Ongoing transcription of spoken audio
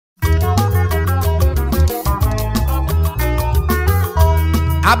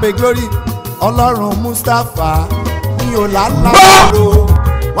Abe Glory Ọlọ́run Mustapha ní òlàlàró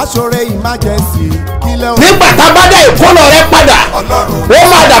wọ́n ṣoore emergency kílẹ̀ òun. nígbà tá a bá dá ìkólọ rẹ padà ó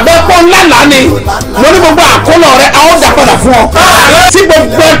máa dàbẹ́ pọ́ ńlá ni mo ní gbogbo àkólọ rẹ a ó dà padà fún ọ. tí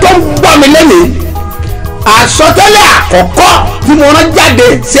gbogbo ẹ tó ń gbọ́ mi lẹ́nìí àsọtẹ́lẹ̀ àkọ́kọ́ tí mo rán jáde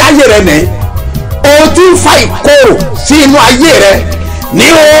sí ayé rẹ nìyí o ti ń fa ìkorò sí inú ayé rẹ ní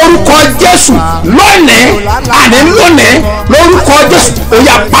orúkọ Jésù lónìí àní lónìí lórúkọ Jésù ó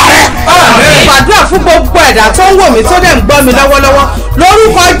yá parẹ́. gbàdúrà fún gbogbo ẹ̀dá tó ń wò mí tó dẹ̀ ń gbọ́ mi lọ́wọ́lọ́wọ́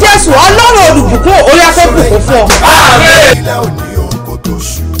lórúkọ Jésù Ọlọ́run olùbùkún ó yá kó bùkún fún ọ. ilé òní òkò tó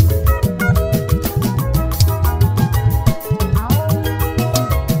ṣú.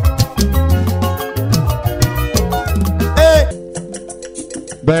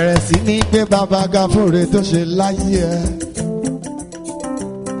 bẹ̀rẹ̀ sí ní gbé bàbá ga fúnre tó ṣe láyé ẹ̀.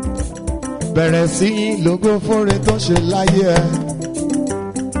 bẹ̀rẹ̀ sí yìn lógo fúnre tó ṣe láyé ẹ̀.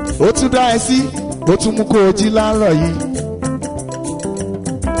 ó tún dá ẹ sí ó tún mú kó o jí láàárọ̀ yìí.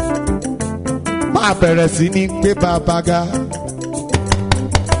 máa bẹ̀rẹ̀ sí ní gbé bàbá ga.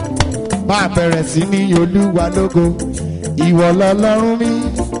 máa bẹ̀rẹ̀ sí ní Olúwa lógo. ìwọ lọlọ́run mi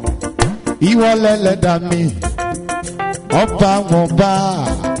ìwọ lẹlẹ́dàá mi. ọba wọn bá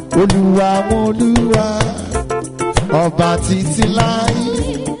Olúwa wọn Olúwa. ọba títí láì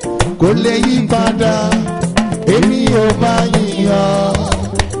kò lè yí padà. èmi ò máa yìn ọ́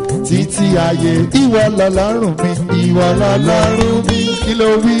títí ayé. ìwọ lọlọ́run mi ìwọ lọlọ́run mi kí ló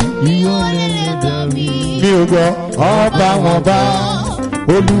wí. ìwọ lẹlẹ́dàá mi. mi ò gbọ́. ọba wọn bá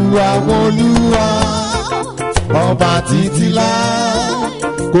Olúwa wọn Olúwa. ọba títí láì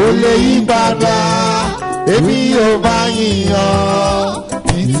kò lè yí padà. èmi ò máa yìn ọ́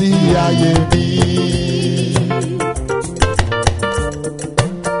títí ayé mi.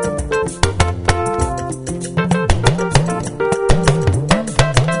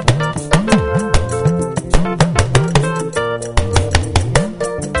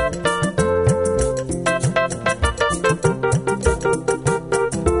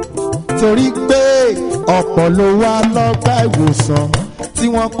 torí pé ọ̀pọ̀ ló wá lọ́gbà ìwòsàn tí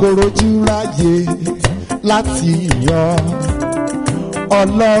wọ́n kò rojú ráyè láti yàn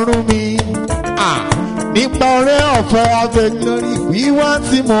Ọlọ́run mi. nípa ọrẹ ọ̀fẹ́ Abe Glory wíwá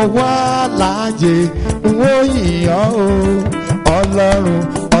tí mo wá láàyè n ó yìn ọ́ o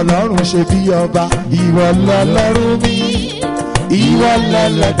Ọlọ́run ṣe bí ọba. ìwọ lọlọ́run mi ìwọ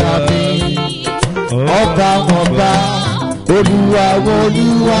lẹlẹ́dàá mi. ọba wọn bá Olúwa wọn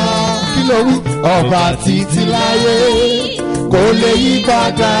Olúwa. kí ló wí. ọba títí láyé kò lè yí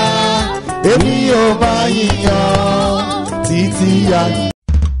padà. èmi ò máa yìn ọ́ títí ayé.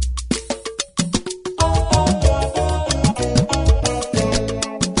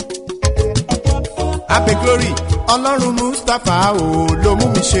 Abe Glory Ọlọ́run Mustapha o ló mú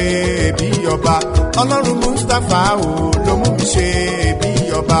mi ṣe bí ọba. Ọlọ́run Mustapha o ló mú mi ṣe bí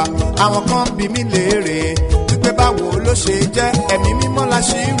ọba. àwọn kan bí mi léèrè wípé báwo ló ṣe jẹ́. ẹ̀mí mímọ́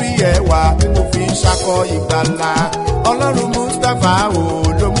láṣírí ẹwà tí mo fi ń ṣakọ ìgbàlà. Ọlọ́run Mustapha o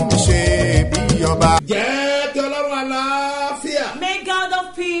ló mú mi ṣe bí ọba. jẹ́ kí Ọlọ́run àlàáfíà May God of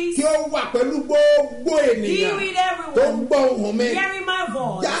peace kí ó wà pẹ̀lú gbogbo be ènìyàn with tó ń everyone gbọ́ ohùn mi hearing my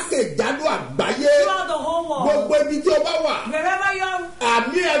voice jákèjádò àgbáyé. throughout the whole world. gbogbo ibi tí o bá wà Wherever you are,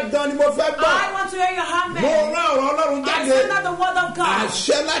 àmì ẹ̀gbọ́n ni mo fẹ́ gbọ́. I want to hear your hand mo bend. rán ọ̀rọ̀ Ọlọ́run I jáde. send out the word of God.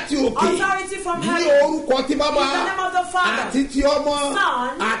 àṣẹ láti òkè Authority from ní heaven. orúkọ tí bàbá In the name of the Father, àti ti ọmọ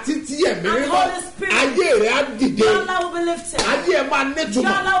Son, àti ti ẹ̀mí and mímọ́. Holy Spirit. ayé rẹ̀ á dìde. Your love will be lifted. ayé ẹ̀ máa Your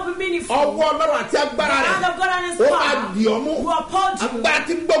nítumọ̀. love will be meaningful. ọwọ́ Ọlọ́run àti agbára The rẹ̀ hand of God and His ó máa power dì ọ́ mú. will uphold you. agbára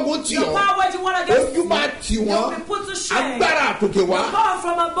tí gbógun tì The ọ́ power waging war against ojú you máa tì will wọ́n. be put to shame. agbára àtòkè wá The power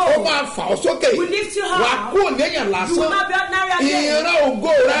from ó above máa fà ọ́ sókè. will lift you high. wà á kó lẹ́yìn You will lásán. not be ordinary again. ìran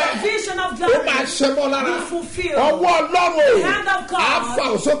ògo rẹ̀ The vision of ó glory máa ṣẹ mọ́ lára. will fulfill. ọwọ́ Ọlọ́run The hand of God á fà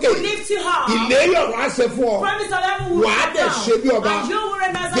ọ́ sókè. will lift you high. ìlérí ọ̀rọ̀ á ṣe fún ọ. Promise of heaven will wà á come dẹ̀ down. ṣe bí ọba. And you will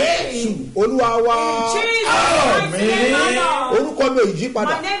reign as a Jésù king. Olúwa wa. Jesus Christ, name my Lord. orúkọ mi ò yí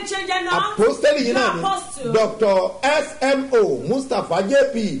padà. My name change not. apostoli yìí náà The ni apostle. Dr. SMO Mustapha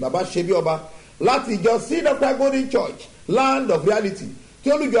JP baba ṣebí ọba láti ìjọ Seed of Christ Golden Church Land of Reality tí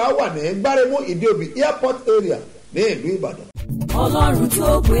olùjọ á wà ní Gbáremú Ìdíòbí airport area ní ìlú Ìbàdàn. Ọlọ́run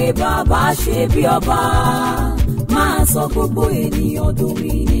tó pé bàbá ṣe bí ọba máa sọ gbogbo ènìyàn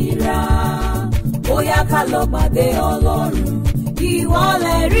dòmìnira bóyá ká lọ pàdé Ọlọ́run ìwọ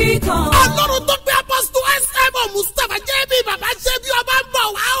lè rí kan. Ọlọ́run tó pé apọ́sítù SMO Mustapha JP bàbá ṣe bí ọba ń bọ̀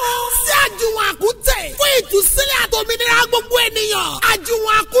wá o. sí àjùwọ̀n àkútẹ̀ fún ìtúsílẹ̀ àtòmìnira gbogbo ènìyàn.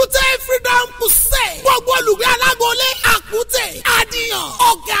 àjùwọ̀n àkútẹ̀ freedom crusade. gbogbo olùgbé alágọ̀ọ́lé àkútẹ̀ àdìyàn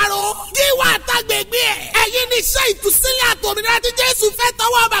ọ̀gàrọ̀ gíwà àtàgbègbè ẹ̀. ẹ̀yin ní iṣẹ́ ìtúsílẹ̀ àtòmìnira àtòmìnira tí Jésù fẹ́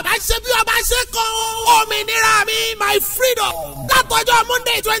tọwọ́ bàbá ṣe bí ọba ṣe kàn. Òmìnira mi, my freedom. Látọjọ́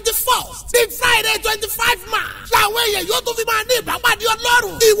Monday 24th sí Friday 25 March. Làwọn èèyàn yóò tún fi máa ní ìbápàdé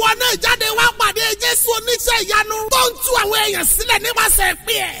Ọlọ́run. Ìwọ náà jáde wá pàdé Jésù oníṣẹ́ ìyanu tó ń tú àwọn èèyàn sílẹ̀ nípasẹ̀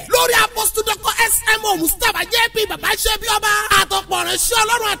pé ẹ̀. Lórí Apostle Dr. S.M.O. Mustapha J.P. bàbá ṣe bí ọba. Àtọ̀pọ̀ ránṣẹ́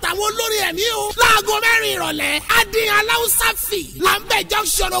Ọlọ́run àtàwọn olórí ẹ̀mí o. Láago 4 ìrọ̀lẹ́, Adìyàn Aláùsá fì. Lambẹ̀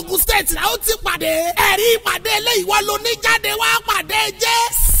Junction Ogun State la ó ti pàdé. Ẹ̀rí ìpàdé eléyìí wọ́n ló ní jáde wá pàdé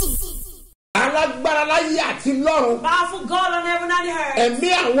Jésù. Alágbára láyé àti lọ́run. Powerful God on heaven and earth. Ẹ̀mí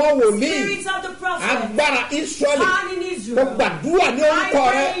àwọn wòlíì. Spirits of the prophet. Agbára Ísírẹ́lì. Found in Israel. Mo gbàdúrà ní orúkọ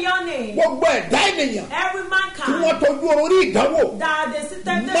I rẹ. pray in your name. Gbogbo ẹ̀dá ènìyàn. Every Tí mankind. wọ́n tọ́jú orí ìdánwò. That they sit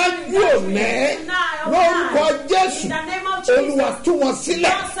there Mọ́jú òní. Lórúkọ Jésù. In the name of Jesus. Olúwa tú wọn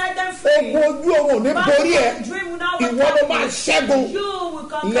sílẹ̀. God set them free. Ogun ojú oorun ò ní borí ẹ̀. Ìwọ ló máa ṣẹ́gun. You will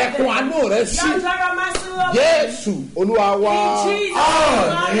conquer Lẹ̀kùn them. àánú rẹ sí. Your door of mercy will open. Jésù Olúwa wa. In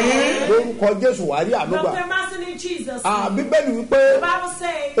Jesus' name. Lórúkọ Jésù wà á rí àánú gbà. Dr. Mason in Jesus' name. Bíbélì wípé The Bible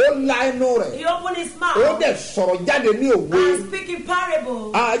says ó la inú rẹ̀. he opened his mouth Ó dẹ̀ sọ̀rọ̀ jáde ní òwe. and speaking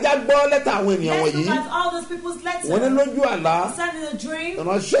parables. Ajá gbọ́ lẹ́tà àwọn ènìyàn Let's wọ̀nyí. look at all those people's letters. Wọ́n ní lójú àlá. Sent in a dream.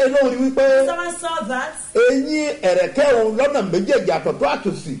 Ìránṣẹ́ inú rí wípé Someone saw that eyín ẹ̀rẹ̀kẹ́ òun lọ́nà méjèèjì àtọ̀tọ̀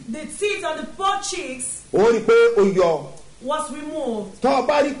àtòsì. the teeth on the four cheeks Ó rí i pé ó yọ. was removed. Tọ́ ọ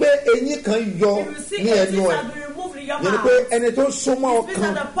bá rí i pé eyín kan yọ If you see ní a ẹnu teeth ẹ̀. has been removed in your Yẹn ni mouth, pé ẹni tó súnmọ́ it means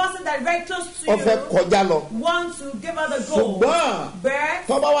ọkàn that the person that is very close to ó fẹ́ you kọjá lọ. wants to give her the gold. Ṣùgbọ́n But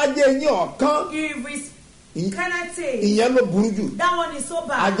tọ́ bá wá jẹ́ eyín ọ̀kan if it's carnate, ìyẹn ló burú jù. that one is so A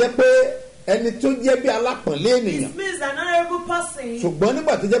bad. jẹ́ pé ẹni tó jẹ́ bí alápọ̀nlé ènìyàn. It means that not every person, Ṣùgbọ́n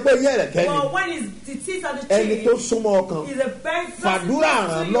nígbà tó jẹ́ pé eyín ẹ̀rẹ̀kẹ́ ni but when it's the teeth on the ẹni cheek, tó súnmọ́ ọkàn is a very close fàdúrà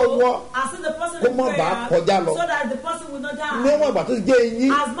to ràn you, lọ́wọ́ as in the person kó in má bàa kọjá prayer, lọ. so that the person will not die. níwọ̀n ìgbà tó jẹ́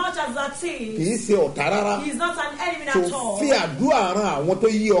eyín As much as that kì í teeth, ṣe ọ̀tá rárá. he is not an enemy tó at all. fi àdúrà ran àwọn tó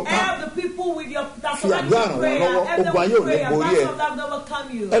yí ọká. Help the people with your that Fi surround you àdúrà with ràn wọ́n prayer. lọ́wọ́, Help them ogun ayé ò with ní prayer. borí ẹ̀. Mass of love will overcome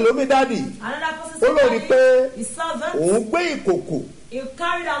you. ẹlòmí dádì Another person ó lórí said pé that he saw that òun gbé ìkòkò he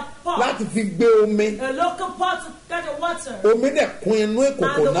carried a pot, láti fi gbé omi. a local pot to get the water, Omi dẹ̀ kún inú and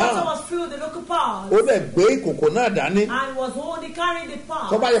ìkòkò the water náà. was filled the local pot, Ó dẹ̀ gbé ìkòkò náà dání. and was only carrying the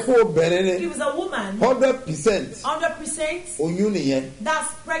tó bá pot. yẹ fún obìnrin He ni was a woman, 100% 100%. oyún nìyẹn. That's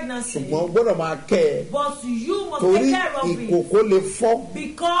pregnancy. ṣùgbọ́n o gbọ́dọ̀ máa kẹ́ ẹ. But you must torí take care of it, ìkòkò lè fọ́.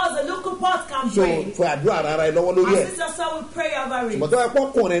 because the local pot can so break. fún àdúrà rárá ẹ lọ́wọ́ lórí ẹ̀. And sister will pray over it. ṣùgbọ́n tó yẹ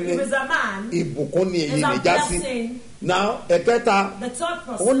pọ́kùnrin ni If it's a man, ìbùkún ni èyí it's lè a já sí. blessing. now ẹ̀kẹta The third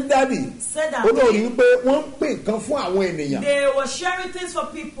wọ́n person ní dádì said that olórí wípé wọ́n ń pè nǹkan fún àwọn ènìyàn. they were sharing things for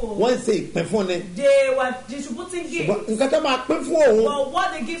people. wọ́n ń ṣe ìpín fún ni. They were distributing ṣùgbọ́n gifts. nǹkan tó máa pín fún òun But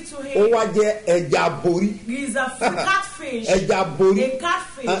what they give to ó him wá jẹ ẹja borí. is a catfish. ẹja borí A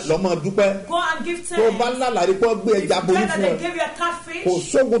catfish. lọ́mọ dúpẹ́. Go and give tó o bá thanks. lálàrí pé wọ́n gbé If ẹja you borí tell that fún they ẹ gave you a catfish, kò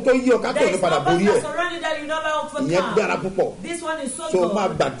sógun tó yí ọ ká tó there ní is padà no borí person ẹ̀. surrounding that you never ìyẹn dára overcome. púpọ̀. This one is so so máa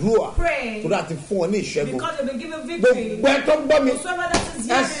good. gbàdúrà Pray. tó dáa ti fún ọ ní ìṣẹ́gun. Because they've been given victory. gbogbo ẹ tó ń gbọ́ mi Whosoever that is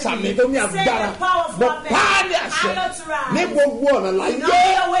ẹ hearing sàmì me, tó ní say agbára the power of mo God pa á ní àṣẹ ní gbogbo ọ̀nà láyé In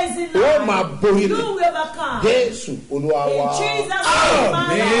all your ways in ó life, máa borí you ni will overcome. Jésù Olúwa In wa. Jesus' name,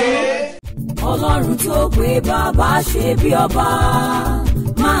 my Lord. Ọlọ́run tó pé bàbá ṣe bí ọba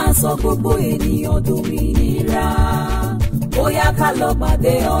máa sọ gbogbo ènìyàn dòmìnira bóyá ká lọ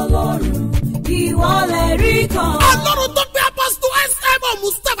pàdé Ọlọ́run ìwọ lè rí kan. Ọlọ́run tó gbé Apostle S.M.O.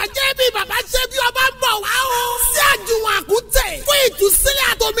 Mustapha J.P. bàbá ṣe bí ọba ń bọ̀ wá o. Sí àjùwọ̀n àkútẹ̀ fún ìtúsílẹ̀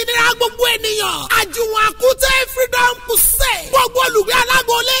àtòmìnira gbogbo ènìyàn. Àjùwọ̀n àkútẹ̀ Freedom Crusade. Gbogbo olùgbé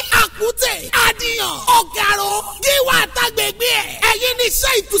alágọ̀ọ́lé àkútẹ̀ àdìyàn ọ̀gàrọ̀ gíwà àtàgbègbè ẹ̀. Ẹ̀yin ní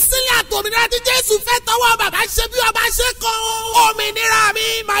iṣẹ́ ìtúsílẹ̀ àtòmìnira tí Jésù fẹ́ tọwọ́ bàbá ṣe bí ọba ṣe kàn. Òmìnira mi,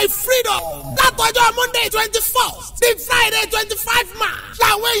 my freedom. Látọjọ́ Monday 24th sí Friday 25 March.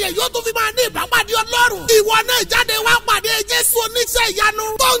 Làwọn èèyàn yóò tún fi máa ní ìbápàdé Ọlọ́run. Ìwọ náà jáde wá pàdé Jésù oníṣẹ́ ìyanu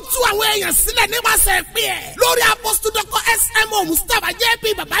tó ń tú àwọn èèyàn sílẹ̀ nípasẹ̀ pé ẹ̀. Lórí Apostle Dr. S.M.O. Mustapha J.P.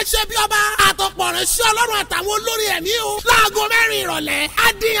 bàbá ṣe bí ọba. Àtọ̀pọ̀ ránṣẹ́ Ọlọ́run àtàwọn olórí ẹ̀mí o. Láago 4 ìrọ̀lẹ́,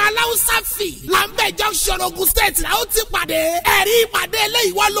 Adìyàn Aláùsá fì. Lambẹ̀ Junction Ogun State la ó ti pàdé. Ẹ̀rí ìpàdé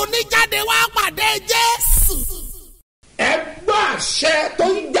eléyìí wọ́n ló ní jáde wá pàdé Jésù. ẹ gbọ́ àṣẹ tó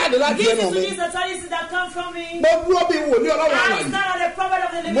ń jáde láti Give ẹnu me mi. these authorities that come from me. mo dúró bí wòlíì Ọlọ́run I àlàyé. stand as a prophet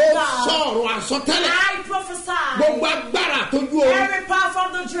of the mo living God. sọ̀rọ̀ àsọtẹ́lẹ̀. I prophesy. gbogbo agbára tójú oorun. Every power from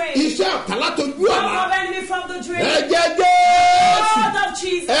the dream. iṣẹ́ ọ̀tá látójú Power ọ̀la. of enemy from the dream. ẹ̀jẹ̀ Jésù. Lord of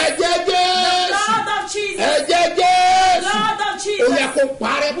Jesus. ẹ̀jẹ̀ Jésù. Lord of Jesus. ẹ̀jẹ̀ Jésù. Lord of ó Jesus. yẹ kó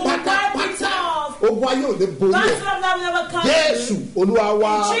parẹ́ Will wipe it pátápátá. off. ogun ayé ò lè borí ẹ̀. Battle of love will never come. Jésù Olúwa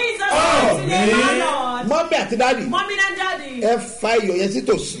wa. Jesus mighty name, my Lord. mọ́mí àti dáàdì Mommy and daddy. ẹ fa iyọ̀ yẹn sí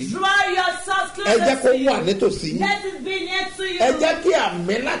tòsí. Draw yourself ẹ jẹ́ closer kó to wà you. nítòsí. Let it be near into you. ẹ jẹ́ kí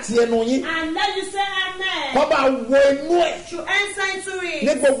àmì láti ẹnu yín. And let you say amen. kọ́ máa wo inú ẹ̀. To enter into it.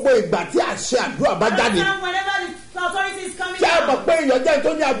 ní gbogbo ìgbà tí àṣẹ àdúrà bá jáde. Whenever the authority is coming ṣé ẹ mọ̀ out. pé iyọ̀ jẹ́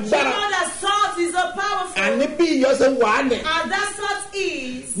tó ní You agbára. know that salt is so powerful. àní bí iyọ̀ ṣe wà á nì. And that salt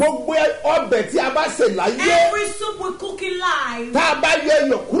is. gbogbo ọbẹ̀ tí a bá ṣe láyé. Every soup we cook in life. tá a bá yọ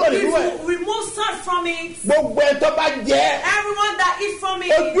iyọ̀ kúrò If nínú ẹ̀. you remove salt from it. gbogbo ẹ tó bá jẹ́. Everyone that eats from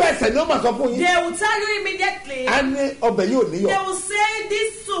it. ojú ẹsẹ̀ ni ó máa sọ fún yín. They will tell you immediately. a ní ọbẹ̀ yóò níyọ̀. They will say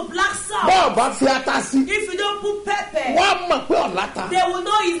this soup lack salt. bọ́ọ̀ bá fi ata sí. If you don't put pepper. wọ́n á mọ̀ pé ọ̀la ta. They will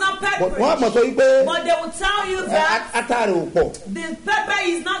know it's not pepper. wọ́n á mọ̀ sọ wípé. But they will tell you that ata rẹ̀ ò pọ̀. the pepper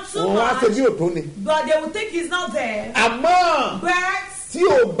is not too wọ́n á ṣe bí much. òtó ni. But they will think it's not there. àmọ́ But tí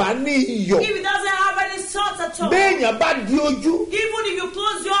ò bá ní iyọ̀. if it doesn't have any salt at all. béèyàn bá di ojú. Even if you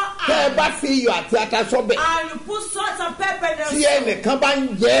close your tẹ́ ẹ eyes. bá fi iyọ̀ àti ata sọ́bẹ̀. And you put salt and pepper in tí the soup. ẹnìkan bá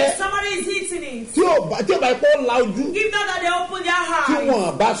ń jẹ́. Somebody is eating it. tí ò bá kó la ojú. If not that they open their tí eyes.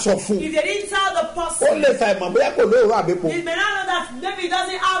 wọ́n bá sọ fún. If they didn't tell the ó person. lè fa ìmọ̀ bóyá kò lóòrò àbíkú. It may not know that maybe it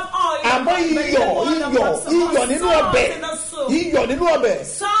doesn't have oil. àmọ́ iyọ̀ nínú ọbẹ̀. iyọ̀ nínú ọbẹ̀.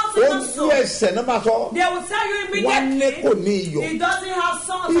 Salt in the ojú soup. ẹsẹ̀ náà máa sọ. They will tell you wọ́n ní immediately. kò ní iyọ̀. It doesn't have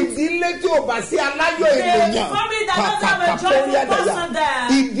salt. ìdílé tí ò bá sí aláyọ̀ ènìyàn. family that doesn't have a joyful person there.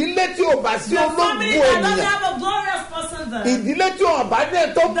 ìdílé tí ò bá sí The ológun family that doesn't ènìyàn. have a glorious person there. ìdílé tí ò bá dé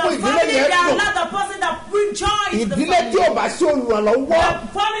tó The kú ìdílé family yẹn that dùn. not the person that bring joy to the ìdílé tí family. ò bá sí olùrànlọ́wọ́.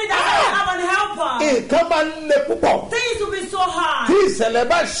 The family that doesn't have an helper. nǹkan máa ń le púpọ̀. Things will be so hard. tí ìṣẹ̀lẹ̀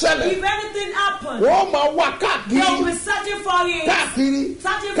bá ṣẹlẹ̀. If anything happens, wọ́n máa wá they will káàkiri. be searching for it. káàkiri.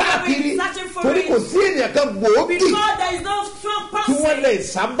 Searching for káàkiri. it. Searching for torí kò it. sí ènìyàn kan gbòógì. Because there is no strong tí wọ́n person lè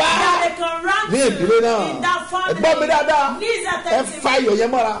sábà. that they can run ní ìdílé to náà. in that family. ẹ̀gbọ́n mi dáadáa. Please ẹ attentive. fa iyọ̀ yẹn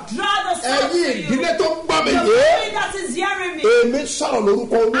mọ́ra. Draw the salt to ẹ̀yin you. ìdílé tó ń gbọ́ mi The yé. family that is hearing me. èmi sọ̀rọ̀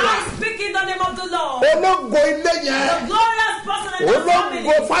lórúkọ olúwa. I speak in the name of the Lord. ológo ilé The yẹn. glorious person in that family.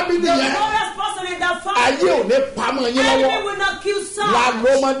 ológo fámìlì The yẹn. glorious person in that ayé family. ò ní pamọ́ yín Enemy lọ́wọ́. will not kill Saul. lànà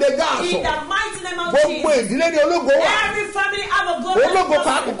ọmọdé In gáàsọ̀. the mighty name of gbogbo Jesus. ìdílé ni ológo wà. Every family have a glorious ológo kan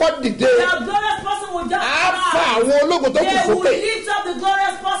person. àkọ́kọ́ dìde. The glorious person will just á fa rise. àwọn ológo tó kù They will sókè. lift up the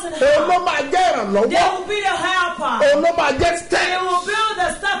glorious person òun ló high. máa jẹ́ They ìrànlọ́wọ́. will be the helper. òun ló máa jẹ́ They step. will build the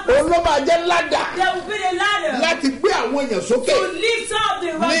steps. òun ló máa jẹ́ ládà. They will be the ladder. láti gbé àwọn èèyàn sókè. To lift up the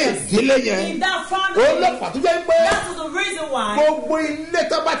ní righteous. ìdílé yẹn. In that òun ló family. fà tó jẹ́ pé That is the reason why. gbogbo ilé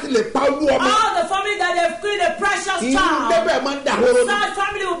tó bá ti lè pa olú ọmọ. All the family that they've killed a precious ilé child. bẹ́ẹ̀ máa ń dàhóró ní. That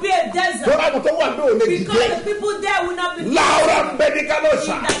family will be a desert. lọ́la mo tó wà ní òun lè Because dìde. the people there will not be láwùrọ̀ ń bẹ ní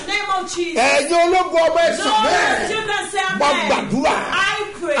kálọ̀ṣà. in the name of Jesus. ẹ̀yin ológo ọmọ ẹ̀sán Those bẹ́ẹ̀. children say mo amen. gbàdúrà. I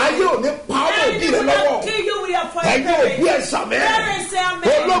pray. ayé ò ní pa ọmọ òbí Enemy rẹ will not lọ́wọ́. kill you with your ẹ̀yin òbí parents. ẹ̀sán bẹ́ẹ̀. Parents say amen.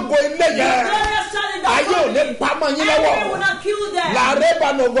 ológo ilé yẹn. Glorious child in the ayé ò ní family. pa ọmọ yín Enemy lọ́wọ́. will not kill them. làárẹ̀ bá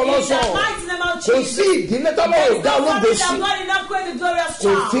ní In ọgọlọ́sọ̀. the mighty name of kò Jesus. sí ìdílé tọ́lọ́ There ò is dá no ológo family sí. that God did not create the glorious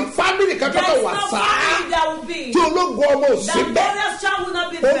kò sí child. fámìlì kankan There tó is wà no sáá. family that will be. tí ológo ọmọ ò sí That bẹ́ẹ̀. glorious child will not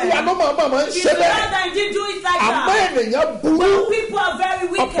be there. olúwa ló máa ń It's ṣe the bẹ́ẹ̀. Lord that did do it like àmọ́ that. ènìyàn burú. But people are very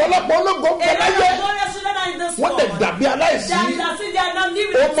wicked. ọ̀pọ̀lọpọ̀ ológo ń A bẹ lot láyé. of glorious children are in this wọ́n lè world. dàbí aláìsí. That is as if they are not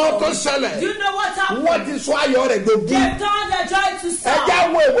living ó at mọ all. tó ṣẹlẹ̀. Do you know what happened? wọ́n ti sọ ayọ̀ rẹ̀ dojú. They've turned their joy to ẹja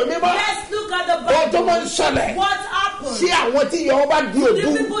sorrow. wo ìwé mímọ́. Let's look at the ohun tó máa ń Bible. ṣẹlẹ̀. What happened? sí àwọn tí ìyọ̀ wọn bá di The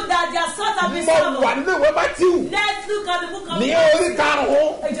ògún. people that their sons have been mo wà swallowed. nínú ìwé Mátíù. Let's look at the book of ní Matthew. orí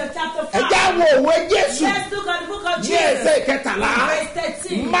karùn-ún. Chapter ẹja 5. wo ìwé Jésù. Let's look at the book of ní Jesus. ẹsẹ̀ kẹtàlá. Verse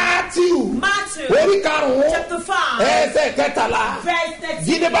 13. Mátíù. Matthew. orí karùn-ún. Chapter 5. ẹsẹ̀ kẹtàlá. Verse 13.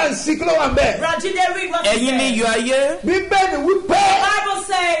 jíde bá ń sí kí ló wà ń bẹ̀. Rajide read what it ẹ̀yin ni says. iyọ̀ ayé. bíbélì wípé Bible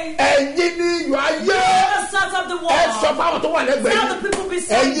says, ẹ̀yin ni iyọ̀ ayé. the sons of the ẹ sọ world. fáwọn tó wà lẹ́gbẹ̀ẹ́ Tell the yìí. people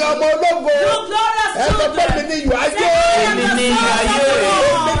beside ẹ̀yin you. ọmọ ológo. You glorious ẹ sọ pé mi children. ni iyọ̀ ayé. Say, I am Èmi the ni sons iyọ̀ of ayé. the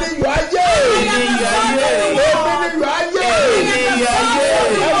èmi world. ni iyọ̀ ayé. I am Èmi the ni iyọ̀ sons of the ayé. èmi ni world. iyọ̀ ayé. Èmi ni iyọ̀ ayé.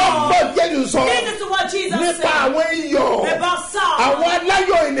 ẹ wọ́n gbọ́ Jésù sọ Listen to what Jesus nípa said àwọn iyọ̀. about Saul. àwọn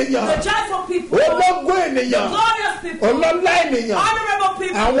aláyọ̀ ènìyàn. The joyful people. ológo The ènìyàn. glorious people. ọlọ́lá ènìyàn. Honorable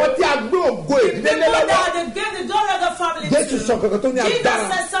people. àwọn tí a gbé ògo The ìdílé people lọ́wọ́. that they gave the glory of the family Jésù to. sọ kankan tó ní Jesus agbára.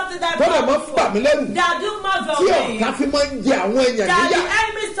 said something that tó lè mọ́ powerful. bà mí lẹ́rù. That do marvel tí me. ọ̀tá fi máa ń jẹ àwọn èèyàn That níyà. the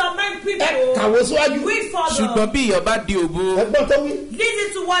enemies torment ẹ people. kàwé síwájú. Read further. ṣùgbọ́n bí iyọ̀ bá di òbo. ẹgbọ́n tó wí. Listen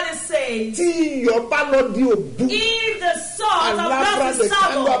to what it says. tí iyọ̀ bá lọ di òbu. If the salt of alábra lost lè the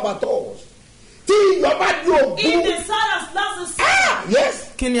kándó sabo. àbàtọ̀. tí iyọ̀ bá di òbu. If the salt has lost the sabo. yes.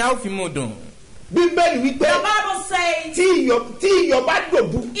 kí ni a ó fi mú dùn. bíbélì wípé The Bible says. tí iyọ̀ bá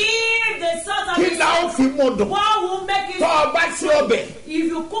dòbu. If the salt of kí the la ó fi mú dùn. what will make it? tó o bá sí ọbẹ̀. If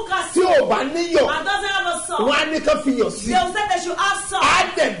you cook a tí soup o bá níyọ̀. and doesn't have a salt, wọ́n á ní ká fi yọ̀ sí. they will say they should have salt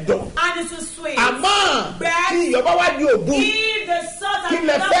á dẹ̀ dùn. and is too sweet. àmọ́ tí iyọ̀ bá wá di ògùn If the salt kí and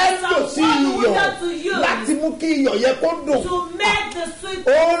lè fẹ́ lò the sí salt, what iyọ̀ would to use láti mú kí iyọ̀ yẹ kó dùn. to make the sweet?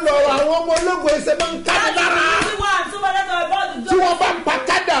 ó lọ́rọ̀ àwọn ọmọ ológun ẹsẹ̀ máa ń ká ní lára That's the one. Somebody that about to tí do. wọ́n bá ń pa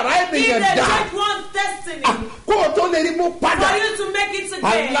kádàrá If ènìyàn they dà take one destiny kó o tó lè rí mú padà for you to make it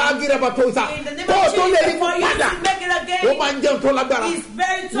today, alágírẹ́bà tó sà in the name kó o of tó lè rí Jesus, mú for you padà to make it again, ó máa ń jẹun tó lágbára it's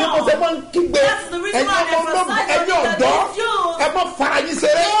very ní mo tough. ṣe máa ń kígbe That's the reason why I ẹ̀yin ọmọ ológun emphasize ẹ̀yin on that ọ̀dọ́ these youths ẹ mọ́ fara yín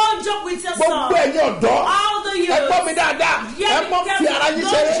ṣeré Don't joke with yourself. gbogbo ẹ̀yin ọ̀dọ́ All the ẹ youths. gbọ́ mi dáadáa Yeah, ẹ mọ́ be fi ara careful. yín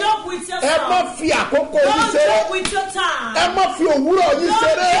Don't ṣeré joke with ẹ yourself. mọ́ fi àkókò yín Don't ṣeré joke with your time. ẹ mọ́ fi òwúrọ̀ yín Don't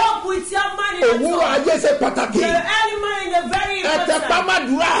ṣeré joke with your money. òwúrọ̀ ayé ṣe pàtàkì The early morning is very ẹ tẹ important.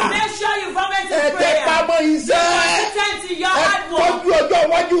 pámádùúrà Make sure you vomit ẹ in tẹ prayer. pámọ́ iṣẹ́ Attend to your ẹ hard work. tọ́jú ọjọ́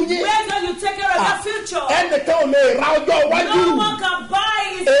iwájú yín Make sure you take care of your future. ẹnìkan ò lè ra ọjọ́ iwájú No one can buy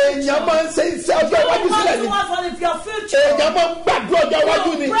his èèyàn máa ń ṣe iṣẹ́ ọjọ́ You iwájú sílẹ̀ want ni to work for your future. èèyàn máa ń gbàdúrà ọjọ́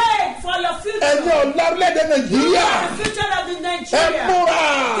iwájú ni You pray for your future. ẹ̀yin ọ̀la orílẹ̀-èdè nàìjíríà The future of the ẹ Nigeria. múra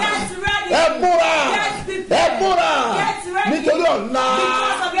Get ready. ẹ múra Get ẹ prepared. múra Get ready. nítorí ọ̀la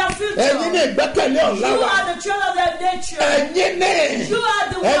Because of your future. ẹ̀yin ní ìgbẹ́kẹ̀lé ọ̀la You wa are the children of the nature. ẹ̀yin ní You are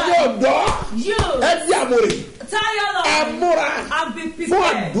the ẹ̀yin one. ọ̀dọ́ You ẹ di àmúre tie your ẹ love múra and be fún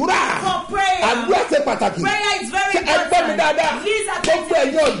prepared àdúrà for prayer. àdúrà ṣe pàtàkì Prayer is very ẹ gbọ́ mi important. dáadáa Please gbogbo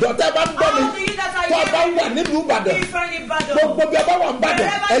attend ẹ̀yin ọ̀dọ́ tẹ́ bá ń gbọ́ mi all the youth that are tó a bá here. wà nílùú ìbàdàn Different in battle. gbogbo bí a bá wà ń bàdàn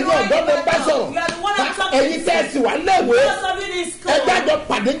Wherever ẹ̀yin you are ọ̀dọ́ in mo bá battle, sọ̀rọ̀ you are the one I'm talking ẹ̀yin to. tẹ́ ẹ sì wà léèwé Those of you in school. ẹgbẹ́ àjọ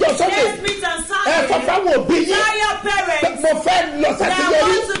pàdéjọ sọ́dẹ̀ Let's meet on ẹ sọ Sunday. fáwọn òbí yín Tell your parents mo fẹ́ lọ that I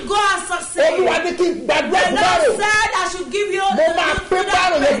sàtìyẹrí want to go and succeed. olúwa ní kí n gbàdúrà The fún báàrò Lord said I should give you Mo máa pín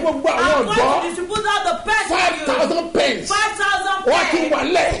báàrò yẹn fún gbogbo àwọn I'm going ọ̀dọ́. to distribute all the pens to you. 5,000 pence 5,000 wọ́n ti wà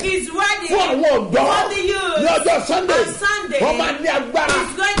lẹ̀ is ready fún àwọn ọ̀dọ́ for the youth. ní ọjọ́ sunday On Sunday, wọ́n máa ní agbára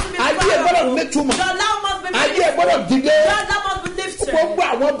it's going to be ayé powerful. gbọ́dọ̀ nítumọ̀ Your love must be ayé lifted. gbọ́dọ̀ dìde Your love must be lifted. gbogbo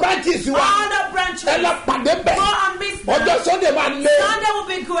àwọn branches wa All the branches. ẹ lọ pàdé bẹ̀ Go and meet them. ọjọ́ sunday máa lé Sunday will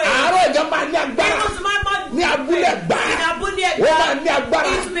be great. àárọ̀ ìjọ máa ní agbára Even to my mother. ní abúlé gbà In Abúlé wọ́n máa Ẹ̀gbá. ní agbára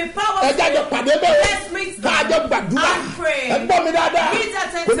It will be powerful. ẹjẹ́ àjọ pàdé bẹ̀ Let's meet them. káàjọ gbàdúrà And pray. ẹ gbọ́ mi dáadáa Meet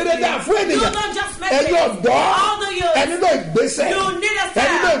attentively. kò ní lè dáa fún You ènìyàn don't just make ẹ̀yin it. ọ̀dọ́ All the youth. ẹni náà gbèsè You need a step.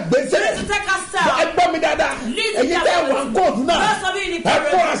 ẹni náà gbèsè You need to take a step. ẹ gbọ́ mi dáadáa Listen ẹ̀yin tẹ́ carefully. wà ń kóòdù náà Those of you in the ẹ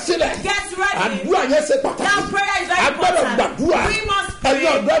parents, kóra sílẹ̀ get ready. àdúrà yẹn ṣe pàtàkì That prayer is very a gbọ́dọ̀ important. gbàdúrà We must pray.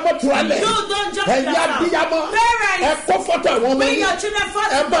 ẹ̀yin ọ̀dọ́ ẹ mọ̀ tura lẹ̀ You don't just ẹ̀yin yourself. abiyamọ Parents, ẹ kó fọ́tò àwọn ọmọ bring yín your children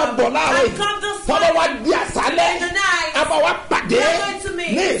first ẹ of máa all, bọ̀ láàárọ̀ and come this tọ́lá wa di àṣálẹ̀ in the night. a máa wá pàdé We are going to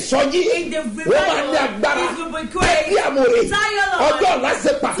meet ní ìsọjí in the wọ́n máa ní agbára revival. It will be great. ẹbí àmọ̀rè Tell your Lord. ọjọ́ ọ̀la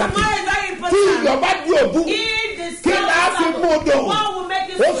ṣe pàtàkì Tomorrow is very tí important. ìyọ̀bá di òbú If the kí sun náà fi is mú odò up, what will make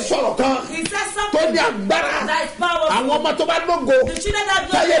you ó sweet? sọ̀rọ̀ kan He says tó something ní agbára that is powerful. àwọn ọmọ tó bá lógo The children that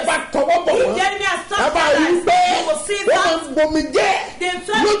do táyé this, bá tọwọ́ bọ̀ if wọ́n the enemy has ẹ stopped bá their rí i lives, pé they will see wọ́n máa that ń bomi jẹ́ they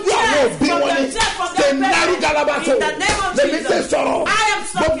turn lójú àwọn chest òbí from wọn their ni chest from their ṣe náírà parents. galabato In the name of lèmi ṣe Jesus. sọ̀rọ̀ I am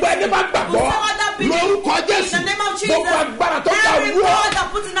talking gbogbo ẹni bá gbàgbọ́ whosoever that believes, lórúkọ Jésù in the name of Jesus, gbogbo agbára tó dá every wúrọ̀ power that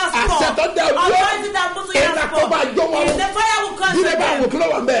put in us àṣẹ tó dá wúrọ̀ authority that put in ìlà us tó bá jó wọn if the fire will bí consume lè bá wò them. kí ló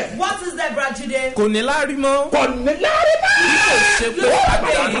wà ń bẹ̀. What is that, Brad Jude? kò ní láárí mọ́. kò ní láárí mọ́. kò ṣe pé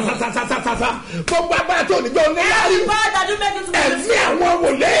àbẹ̀yìn. sàṣàṣàṣàṣà gbogbo agbára tó níjọ́ ní láárí Every power that do make it to be ẹ̀mí àwọn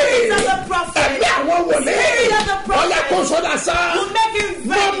wòlé Spirit of the prophet. ẹ̀mí àwọn wòlé Spirit of the prophet. ọ̀yà kò sọ́dà sá will make it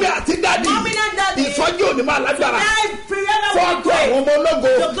mọ́mí ready. àti dádì Mommy and daddy. ìsọjí òní máa lágbára Tonight, forever will fọ́ọ̀tù be àwọn great. ọmọ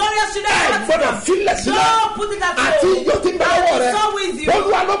ológo The glorious children ẹ of gbọ́dọ̀ God. filẹ̀ sílẹ̀ Don't put it at àti home. iyọ̀ tí ń bá wọ̀ rẹ̀ And so with you.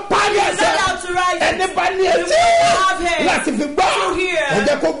 olúwa ló parí You ẹsẹ̀ know how to rise it. ẹni bá ní etí You have hands láti fi gbọ́ to hear. ẹ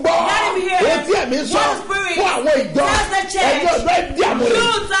jẹ́ kó gbọ́ Let him hear. etí ẹ̀mí sọ One spirit fún àwọn ìjọ tells the church. ẹ̀yin ọ̀dọ́ ẹ̀dí àmúre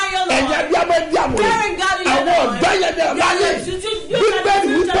You tell your Lord. ẹ̀yin ẹ̀dí àmọ́ ẹ̀dí àmúre Bearing God in your àwọn Lord. ọ̀dọ́ yẹn ní ọ̀láyé You bíbélì can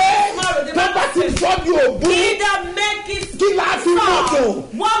wípé tomorrow, the tó bá ti Bible sọ́ di òbú He that make it kí láá fi mọ́tò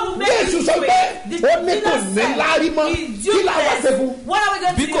what will make Jésù it sọ sweet? pé The ó ní kò Jesus ní said láárí mọ́ is kí láá wá ṣe fún useless. What are we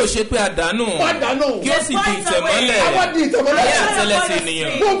going bí to kò do? ṣe pé àdánù pàdánù kí ó sì di ìtẹ̀mọ́lẹ̀ àwọn di ìtẹ̀mọ́lẹ̀ ayé àtẹlẹsẹ̀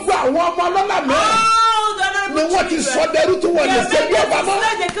ènìyàn. gbogbo àwọn ọmọ ọlọ́lá mẹ́rin All the ni honorable wọ́n ti children. sọ dẹrú tí wọ́n lè They ṣe bí made ọba them mọ́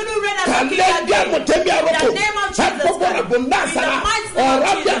slave, they couldn't reign as a king kàlẹ́ again. jẹ́ mọ̀tẹ́bí arọ́pò In the name of Jesus ẹ̀kọ́kọ́ Christ. rẹ̀ bùn náà sára In the mighty name of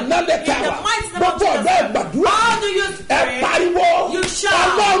ọ̀rọ̀ bí Jesus. ànálẹ̀ In káwa the mighty name of gbogbo Jesus. ọ̀dọ́ ìgbàdúrà All the youth ẹ̀ pray. pariwo You shout.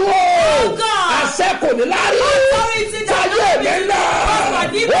 ọlọ́run o Oh God. àṣẹ kò ní láárí Authority that sáyé cannot be mi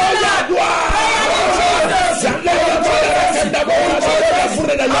náà divided. ó yà dùn á. Sàlẹ̀ yẹn tó yẹ kẹ́ dàbọ̀ wọn sọ yẹ fún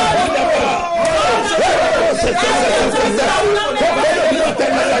ẹ̀ náà yẹ fún ẹ̀ náà.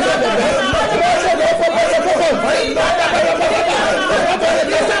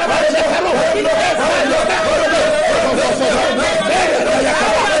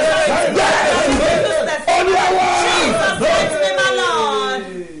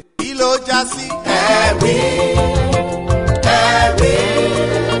 kí ló já sí. ẹ̀rí ẹ̀rí.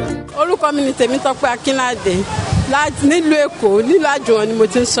 mi ni Tèmítọ́pẹ́ Akínládé nílùú Èkó nílùú Àjùwọ̀n ni mo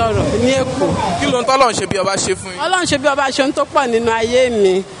ti ń sọ̀rọ̀ ní Èkó. kí ló ń tọ́lọ́run ṣe bí ọba ṣe fún yín. Ọlọ́run ṣe bí ọba ṣe ń tó pọ̀ nínú ayé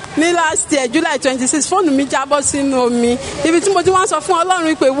mi. Ní last year July 26 fóònù mi jábọ́ sínú omi ibi tí mo ti wá sọ fún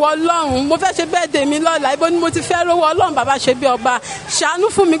Ọlọ́run pé wọ Ọlọ́run mo fẹ́ ṣe birthday mi lọ́la ibo ni mo ti fẹ́ rówó Ọlọ́run bàbá ṣe bí ọba ṣàánú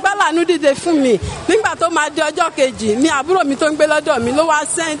fún mi gbálàánú dìde fún mi. Nígbà tó máa di ọjọ́ kejì ni àbúrò mi tó ń gbé lọ́dọ̀ mi ló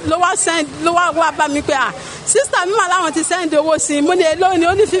wá bá mi pé sísítà mi mà láwọn ti send owó sí i mo ní èló ni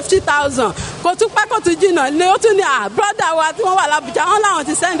ó ní 50,000 kò tún pẹ́ kò tún jìnnà ni ó tún ní brọ́dà wa tí wọ́n wà l'Ábùjá wọn láwọn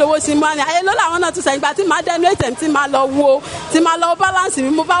ti send owó sí i mo ní ayé ló làwọn náà tún sẹ́yìn ìgbà tí màá dẹnu ATM tí màá lọ balance mi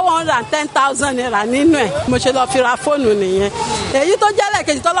mo bá 110,000 naira nínú ẹ̀ mo ṣe lọ fi ra fóònù nìyẹn. Èyí tó jẹ́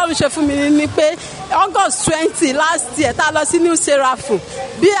lẹ́ẹ̀kejì tọ́lọ́run ṣe fún mi ni pé August 20 last year tá a lọ sí New Seraphim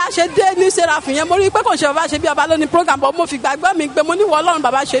bí a ṣe dé New Seraphim yẹn mo rí i pé kò ṣe bàbá ṣe bí ọba lónìí program bọ́ mo fi gbàgbọ́ mi gbé mo ní ìwọ Ọlọ́run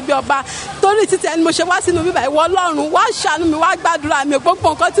bàbá ṣe bí ọba torí títí ẹni mo ṣe wá sínú bíbá ìwọ Ọlọ́run wá ṣàánú mi wá gbàdúrà mi gbogbo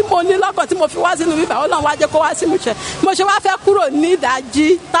nǹkan tí mo ní lọ́kàn tí mo fi wá sínú bíbá Ọlọ́run wá jẹ́ kó wá sí mi ṣe mo ṣe wá fẹ́ kúrò ní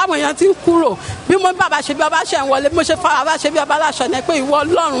ìdájí táwọn èèyàn ti ń kúrò bí mo bàbá ṣe bí ọba ṣe ń wọlé mo ṣe fa bàbá ṣe bí ọba láṣọ ní pé ìwọ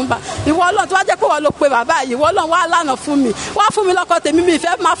Ọlọ́run tó wá jẹ́ pé wọ́n ló pe bàbá yìí ìwọ Ọlọ́run wá lànà fún mi wá fún mi lọ́kọ tèmi mi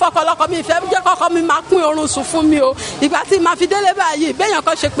ìfẹ́ máa fọ́kọ lọ́kọ mi ìfẹ́ jẹ́ kọ́kọ́ mi máa pín oorun sùn fún mi o ìgbà tí màá fi délé báyìí béèyàn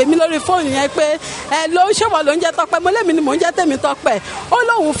kan ṣe pè mí lórí fóònù yẹn pé ló ń ṣèwọ̀ ló ń jẹ́ Tọ́pẹ́ mo lémi ni mò ń jẹ́ Tèmítọ́pẹ́ ó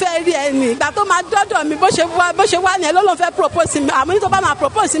lóun fẹ́ rí ẹni ìgbà tó máa dọ́dọ̀ mi bó ṣe wá ní ẹ ló lóun fẹ́ propose mi àmọ́ ní tó bá máa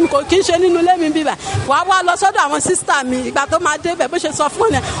propose mi kò kí ń ṣe nínú ilé mi bíbà wá lọ sọ́dọ̀ àwọn sísítà mi ìgbà tó máa débẹ̀ bó ṣe sọ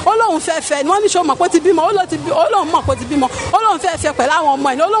fún ẹ ó lóun fẹ́ fẹ́ ni wọ́n ní ṣe mọ̀ pé ó ti bímọ ó lóun mọ̀ pé ó ti bímọ ó lóun fẹ́ fẹ́ pẹ̀lú àwọn ọmọ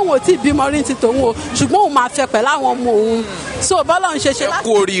ẹ̀ ó lóun ò tí ì bímọ rí ti tòun o ṣùgbọ́n òun máa fẹ́ pẹ̀lú àwọn ọmọ òun so bọ́lá ń ṣe ṣe láti. ẹ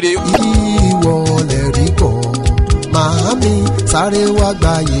kú oríire. ìwọ lè rí kọ́ màámi sáré wá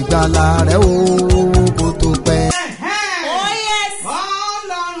gba ìgbàlà rẹ o kó tó pẹ́.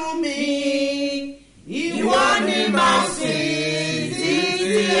 Ọlọ́run mi ìwọ ni màá sìn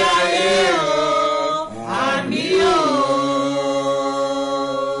títí ayé o àmì o.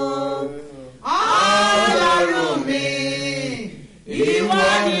 Ọlọ́run mi ìwọ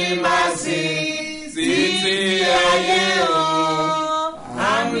ni màá sìn títí ayé o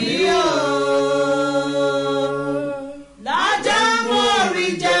àmì o. Lájà mo rí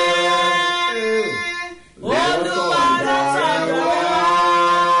jẹ́ Olúwa látọ̀dọ̀ wá.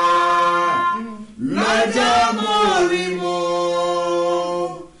 Lájà mo rí mu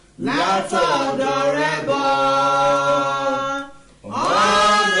látọ̀dọ̀ rẹ bọ̀.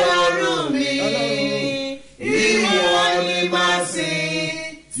 Ọlọ́run mi ìwọ ni màá sìn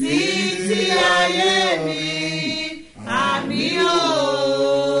títí ayé mi àmì o.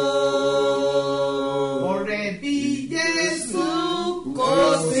 Ọ̀rẹ́ bí Jésù kò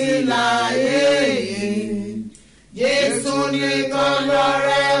sí láyé yìí, Jésù nìkan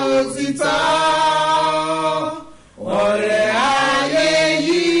lọ̀rẹ́ òtítọ́. Ọ̀rẹ́ ayé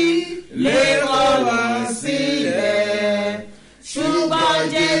yìí lè kọ̀ wá sílẹ̀, ṣùgbọ́n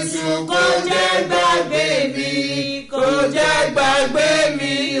Jésù kò jẹ́ gbàgbé mi, kò jẹ́ gbàgbé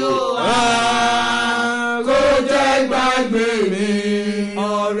mi o. Kò jẹ́ gbàgbé mi.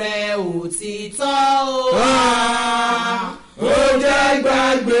 Ọ̀rẹ́ òtítọ́ o. Kò jẹ́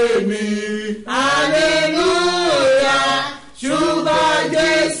gbàgbé mi. Hallelujah. Ṣùgbọ́n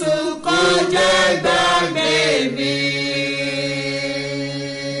Jésù kò jẹ́ gbàgbé mi.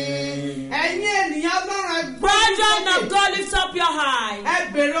 Ẹ̀yin ènìyàn lọ́rọ̀ ẹgbẹ́. Brethren of God, lift up your eyes. Ẹ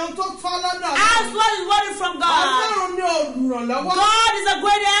bèrè ohun tó tọ́ lọ́dọ̀. Ask what is worthy from God. Ọlọ́run ni olùrànlọ́wọ́. God is a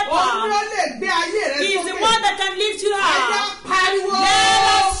great helper. Òun ló lè gbé ayé rẹ sókè. He is the one that can lift you high. Ẹja pariwo. Let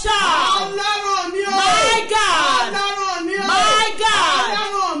us shout. Ọlọ́run mi o. My God. Ọlọ́run mi o. My God.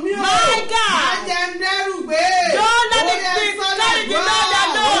 Ọlọ́run mi o. My God. Ajẹ́ ń dẹ́rù gbé. Don't let it be carried the Lord that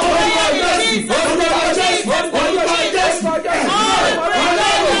knows where you are. Jesus.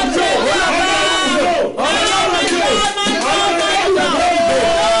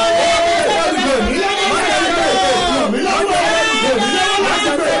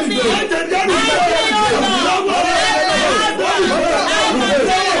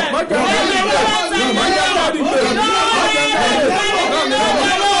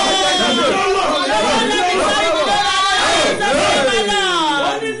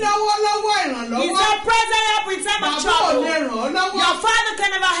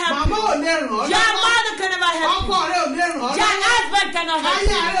 Cannot help you.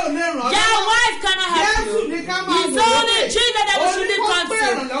 Your wife cannot help you. It's only Jesus that we should look unto.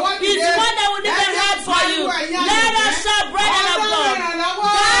 He's the one that will never help for you. Let us shout, brethren of God.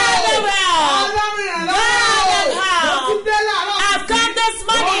 God the well. God the how. I've come this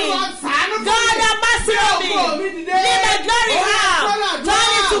morning. God have mercy on me. Leave my glory how.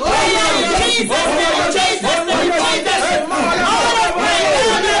 Turn it to prayer in Jesus' name. Jesus' name. Jesus' name. All of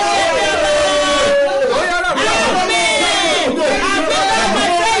prayer.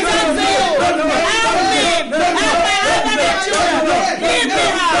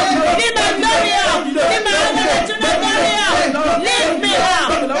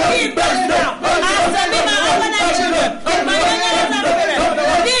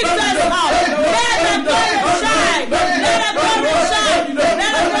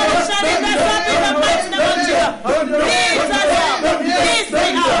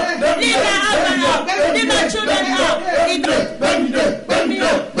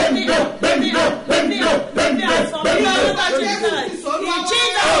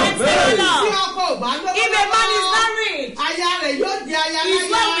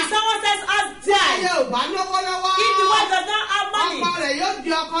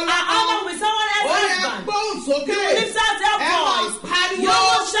 husband will be someone else's husband. You will lift out your voice. You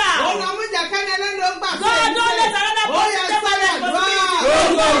will shout. God, don't let another person take my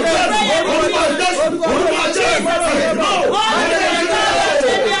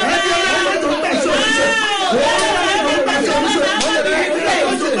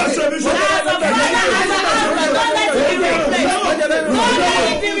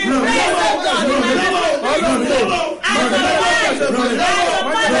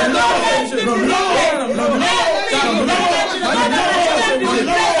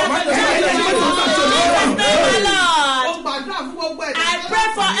I pray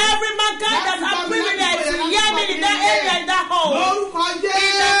for every man that has privilege to hear me in that area, in that home. In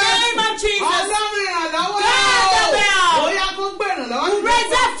the name of Jesus, God will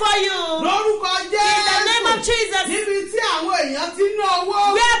raise up for you. In the name of Jesus,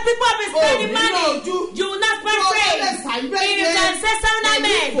 where people have been spending money, you will not be afraid. If you can say sound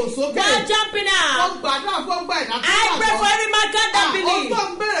amen, God jumping out. I pray for every man that believes.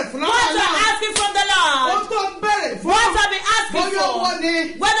 What you are asking from the Lord, what have been asking for,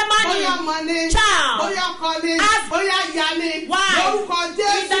 whether money, child, ask why.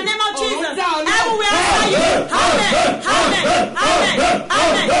 In the name of Jesus, I will answer you. Amen, amen, amen, amen,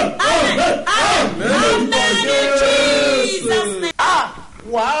 amen, amen, amen, in Jesus' name.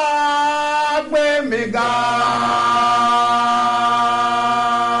 Wá gbé mi ga.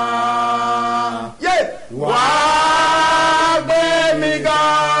 Wá gbé mi ga.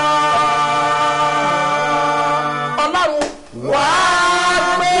 Ọlọ́run wá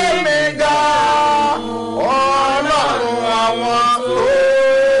gbé mi ga. Ọlọ́run àwọn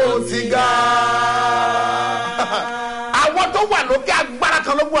tó ti ga. Àwọn tó wà lókè agbára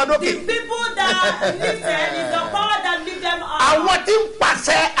kan ló mú wa lókè. The people that are lifted is the power that lift them up. Àwọn tí ń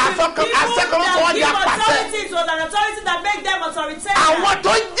pàṣẹ àṣẹkọ̀ọ́ tó wọ́n di apàṣẹ. Authority that make them authoritative. Àwọn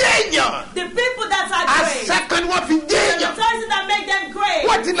tó jẹ́ èèyàn. The people that are great. Àṣẹkọ̀ọ́ ni wọ́n fi jẹ́ The èèyàn. authority that make them great.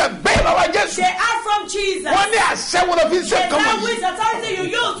 Wọ́n ti lè gbé lọ́wọ́ Jésù. They are from Jesus. Wọ́n ní àṣẹ wo ló fi ń ṣe They kàn know wọ̀nyí. which authority you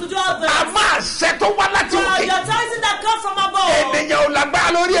use to do all this. Àmọ́ àṣẹ tó wá láti But òkè. the authority that comes from above. Ènìyàn ò lágbára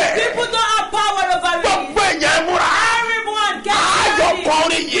lórí ẹ̀. People don't have power over it. Gbogbo èèyàn ẹ múra. Everyone get Àjọ ready.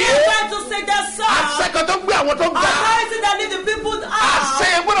 kọrin You yìí. try to sing their song. Àṣẹkọ̀ọ́ tó gbé àwọn tó ga. Authority that lead the people out. Àṣẹ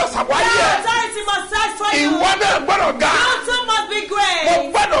yẹn gbọ́dọ̀ ṣàwárí That ẹ̀. authority must search for you. Ìwọ náà gbọ́dọ̀ ga. You too must be great. Mo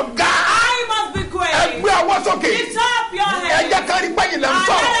gbọ́dọ̀ ga. I must be great. Ẹ gbé ọwọ́ sókè. Lift up your Ẹ head. jẹ́ ká rí pẹ́yìn lẹ́ ń And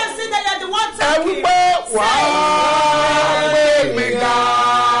sọ̀rọ̀. let them see that you're the one Ẹ talking. wí pé wà á gbé mi ga.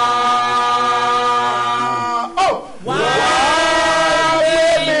 Wà á gbé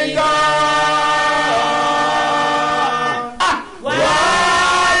mi ga. Wà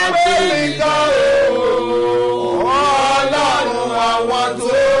á gbé mi ga o. Ọlọ́run àwọn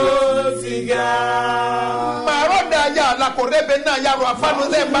tó ti ga. Màrọ́ dà yà lakọ̀rẹ́bẹ̀ náà yàrá afánu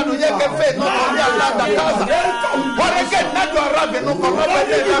lẹ́ẹ̀ mánu yẹ kẹfẹ́ náà kọ́ ní aláǹdà káàsà. Wọ́rẹ́kẹ́ nájọ arábìnrin kan lọ́bẹ̀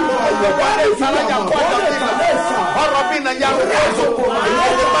ní ìlànà wọ́rẹ́ ìsàlájà kọ́ ọ̀rọ̀ bí na yàrá yàtọ̀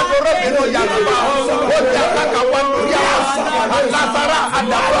ìyẹn máa lọ́rọ̀ bí na yàrá bá ó di àkàkà wọn lórí àlàsára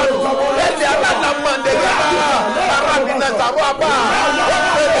àdàbọ̀nù ẹ̀sẹ̀ aládàmọ̀dé yàrá arábìnrin sàrọ̀ àbá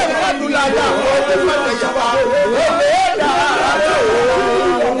ọ̀pẹ̀lẹ̀ ìfàdúrà yà wọ́n ti fẹ́ẹ̀ yàrá olè ẹ̀dá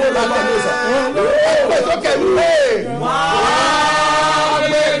ọ̀pẹ̀ sókè wípé wà á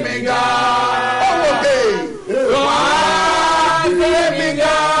gbé mi ga ọ̀wọ́kè wà á gbé mi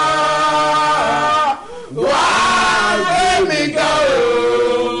ga wà á gbé mi ga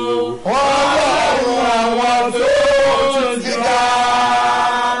o ọlọ́run àwọn tó ti ga.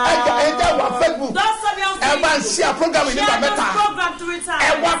 ẹ jẹ́ wà Facebook ẹ bá ń ṣe àpọ́gàmù nígbà mẹ́ta ẹ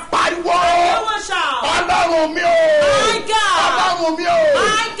wá pariwo ọlọ́run mi o ọlọ́run mi o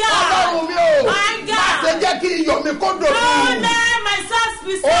ọlọ́run mi o má ṣe jẹ́ kí iyọ̀ mi kó dòdò.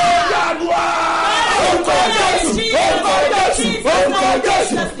 ó yàrá orúkọ Jésù orúkọ Jésù orúkọ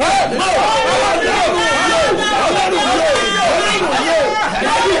Jésù ọlọ́run mi o ọlọ́run mi o ọlọ́run mi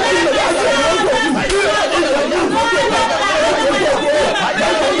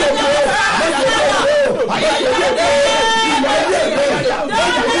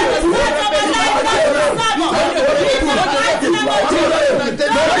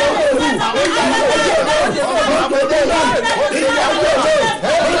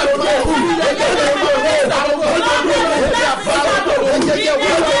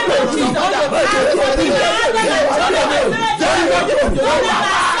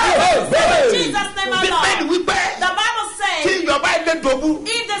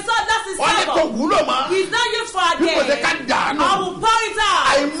If the sword lost his power, he's not used for again. I will pour it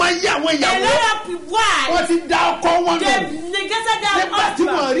out. A lot of wives, they negated their husband.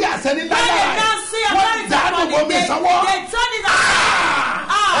 When they can't see authority upon it, they turn it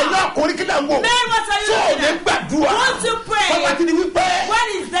aside. ọkùnrin kí náà wò. Men, what are you tó o looking lè at? gbàdúrà. Won't you pray? bàbá ti di wípé. When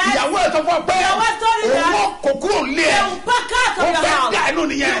is that? ìyàwó ẹ̀ sọ fún ọ pé. Your wife told you that. òun kò kúrò lé ẹ̀. They will back out of ó your fẹ́ house. dá inú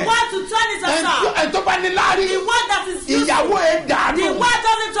nìyẹn. You want to turn it aside. ẹ̀ tó bá ní láàrin. The one that is useful. ìyàwó ẹ̀ dànù. The one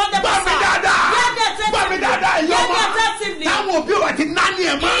doesn't turn them gbà mí aside. dáadáa. Hear me attentively. gbà mí dáadáa Hear me ìyọ́mọ. attentively. táwọn òbí wa ti nání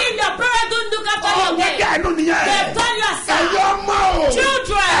ẹ̀ mọ́. If your parents don't look after your ọ̀wọ́ dá inú nìyẹn. they've done you aside. ẹ̀yọ́ mọ́ o.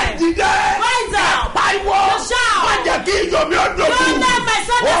 Children. ẹ̀dìdẹ́. Rise up. pariwo. You shout. má jẹ́ kí iyọ̀ mi ó dòkú. Don't let my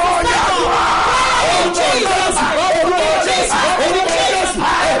son ó yàtọ̀. in Jesus. In Jesus. In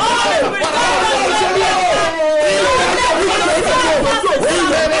Jesus.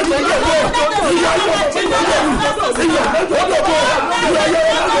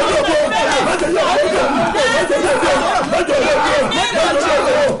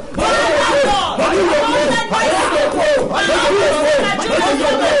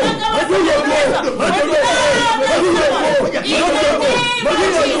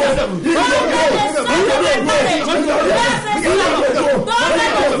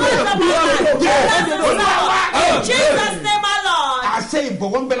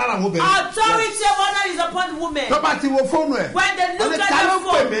 Authority of honor is upon women. Tọ́ba ti wo fóònù ẹ̀. When they look at your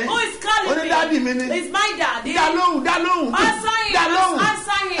phone, who is calling me? It's my daddy. Dá lóhùn. Answer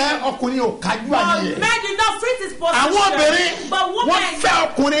him. Ọkùnrin ò kájú àyè. Men did not fit his position. Àwọn obìnrin But wọ́n women, fẹ́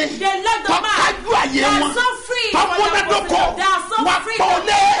ọkùnrin. they let the man. Kájú àyè They are wọn. so free for their Tọ́múnádókò. position. They are so Wọ́n free pọ̀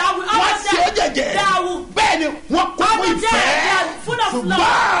lé. that will Wọ́n honor ṣe é them. jẹ̀jẹ̀. That will Bẹ́ẹ̀ni wọ́n kún fún honor them. ìfẹ́. They are full of love.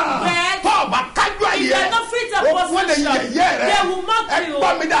 Ṣùgbọ́n tọ́ọ̀bà kájú àyè. If they are not fit their wọ́n lè position, yẹ̀yẹ́ rẹ̀. they will mock you. Ẹ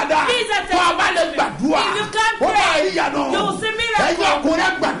gbọ́ mi dáadáa. Please attend Tọ́ ọba lè to me. gbàdúrà. If you can't Ó máa pray, rí ìyànà. you will see miracle. Ẹ̀yin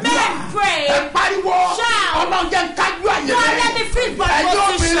ọkùnrin gbàdúrà. Men pray. Ẹ pariwo. Shout. Ọlọ́run jẹ́ kájú àyè God, rẹ̀. let me fit my Ẹ̀yin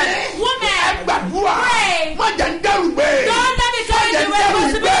position. obìnrin. Women, Ẹ gbàdúrà. pray. Má jẹ́ ń dẹ́rù gbé. Don't let me carry the Má jẹ́ ń dẹ́rù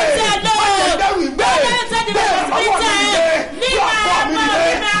gbé. responsibility alone. Má jẹ́ ń dẹ́rù gbé. Don't let me take the Bẹ́ẹ̀ lọ́wọ́ mi responsibility. dìde. Leave Bí my ọkọ mi husband, dìde.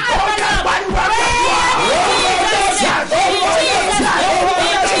 leave my Ó husband jẹ́ alone. pariwo Pray.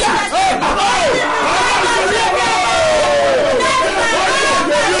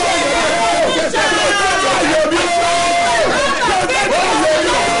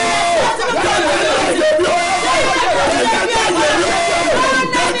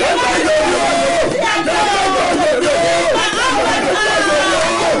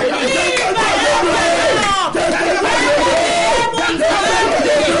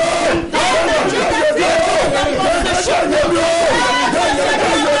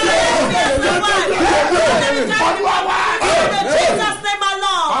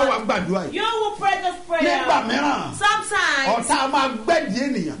 gbàdúrà. You will pray this prayer. Sometimes ọ̀tá máa gbẹ́dì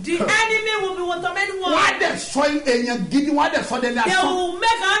ènìyàn. the enemy will be with anyone. wọ́n á dẹ̀ sọ èèyàn gidi wọ́n á dẹ̀ sọ délé They asán. will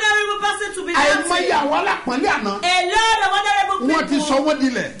make an honorable person to be àìmọye dancing. àwọn alápọ̀nlé àná. A lot of honorable wọ́n ti sọ people. wọ́n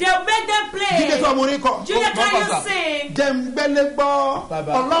dilẹ̀. They will make them play. jíde tó ọmọ orin kọ. Junior, can you sing? jẹ́ǹgbẹ́lẹ́ gbọ́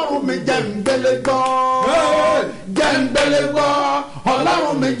ọlọ́run mi jẹ́ǹgbẹ́lẹ́ gbọ́ jẹ́ǹgbẹ́lẹ́ gbọ́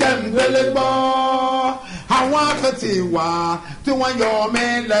ọlọ́run mi jẹ́ǹgbẹ́lẹ́ gbọ́ àwọn kan ti wà tí wọ́n yọ mí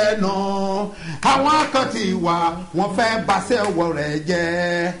lẹ́nu àwọn kan ti wà wọ́n fẹ́ baṣẹ́ ọwọ́ rẹ̀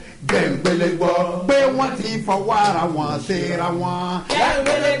jẹ́ jẹ́ǹgbẹ́lẹ́ gbọ́ pé wọ́n ti fọwọ́ ara wọn ṣera wọn.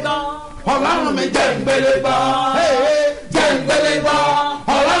 Jẹ́ǹgbẹ́lẹ́ gbọ́. ọlọ́run mi jẹ́ǹgbẹ́lẹ́ gbọ́ jẹ́ǹgbẹ́lẹ́ gbọ́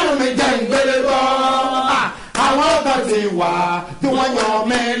ọlọ́run mi jẹ́ǹgbẹ́lẹ́ gbọ́ àwọn kan ti wà tí wọ́n yan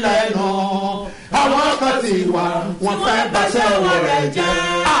mí lẹ́nu àwọn kan ti wà wọ́n fẹ́ baṣẹ́ ọwọ́ rẹ̀ jẹ́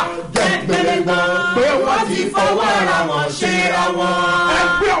jẹ́ǹgbẹ́lẹ́ gbọ́ pé wọ́n ti fọwọ́ ara wọn ṣera wọn. ẹ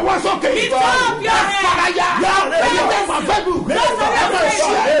gbé ọwọ́ sókè ẹ faraya ẹ yẹ kó máa fẹ́ bù ẹ máa ṣe ẹ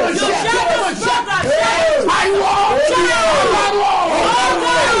máa ṣe ẹ máa ṣe ayiwo ọlọ́wọ́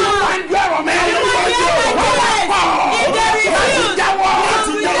ọlọ́wọ́ mi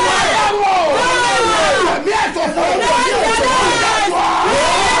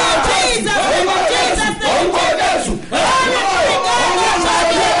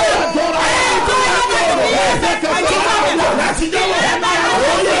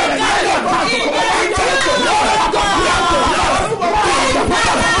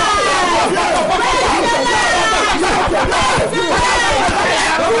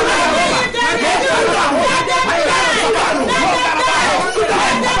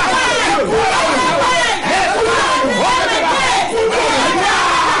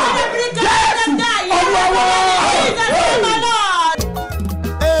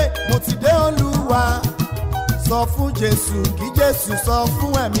sọ fún Jésù kí Jésù sọ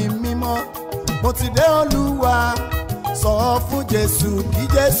fún ẹ̀mí mímọ́ mo ti dé Olúwa sọ fún Jésù kí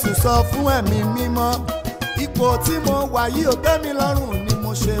Jésù sọ fún ẹ̀mí mímọ́ ipò tí mo wà yìí ò tẹ́ mi lọ́rùn ni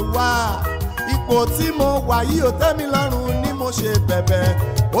mo ṣe wá ipò tí mo wà yìí ò tẹ́ mi lọ́rùn ni mo ṣe bẹ̀bẹ̀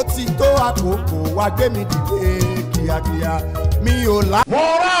ó ti tó àkókò wá gbé mi dìde kíákíá mi ò lá. mo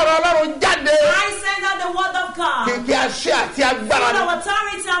rán ọ̀rọ̀ lọ.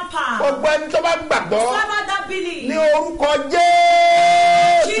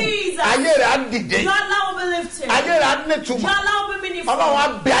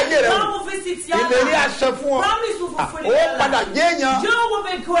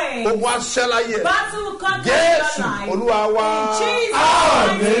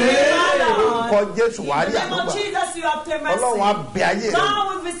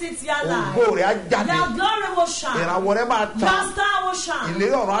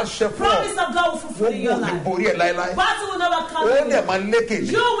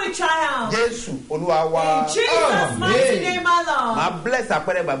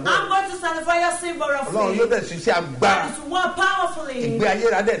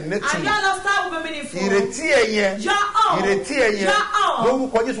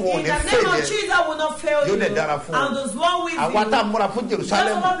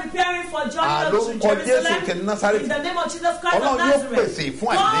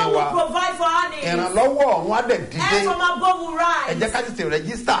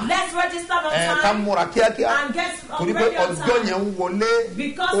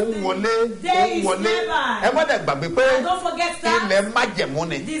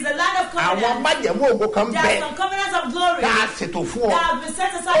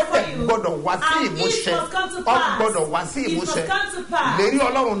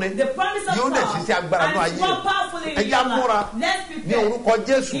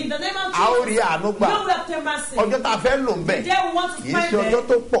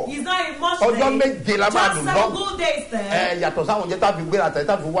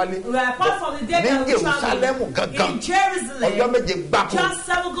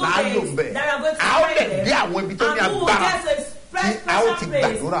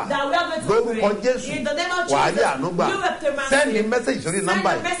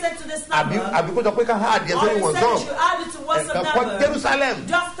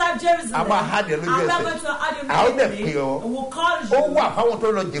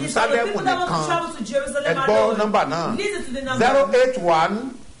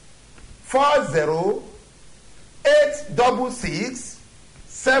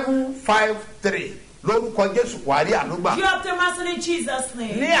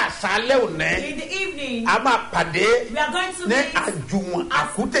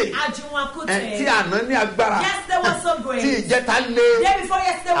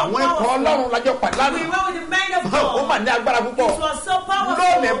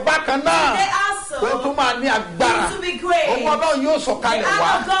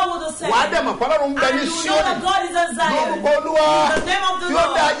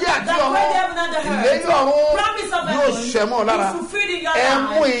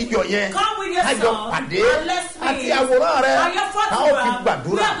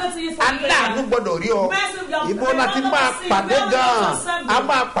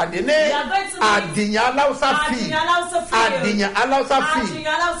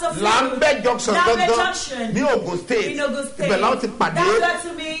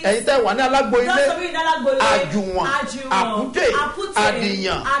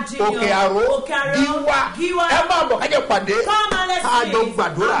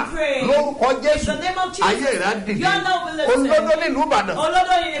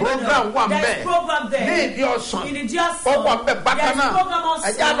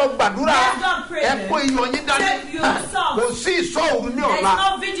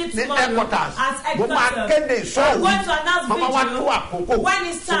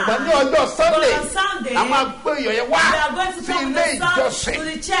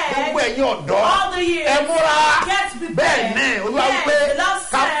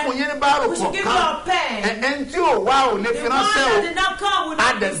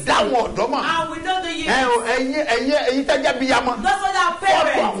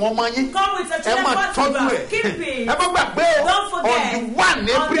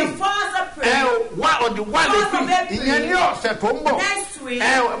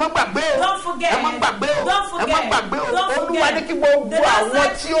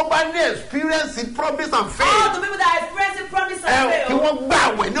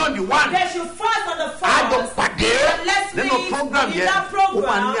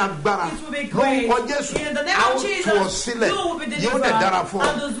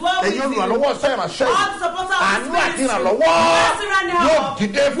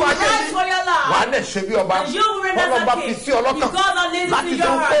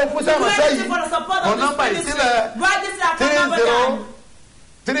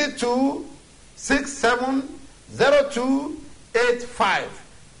 3032670285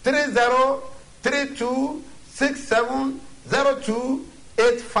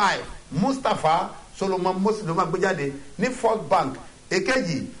 3032670285 Mustapha Solomon Moses ló máa gbé jáde ní First Bank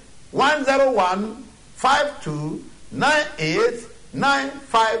èkejì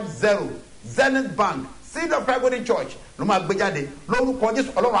 101-5298-950 Zenith Bank Seed of Equity Church ló máa gbé jáde lórúkọ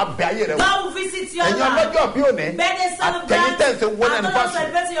Jésù Ọlọ́run abẹ ayé rẹ wò ẹ̀yin ọlọ́jọ́ bí òní àtẹ̀yìn tẹ̀sí wọlé ẹni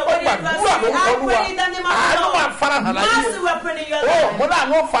fásitì ó gbàdúrà lórúkọ Olúwa àánú máa farahàn láyé ó mo náà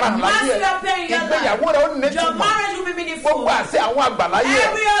ló farahàn láyé ìgbéyàwó rẹ ó ní túmọ̀ gbogbo àṣẹ àwọn àgbàláyé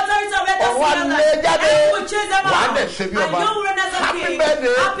ọ̀rọ̀ alẹ́ jáde wà á dẹ̀ ṣe bí ọba happy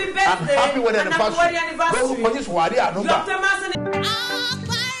birthday and happy wedding anniversary lórúkọ Jésù wà á rí àánú gbà.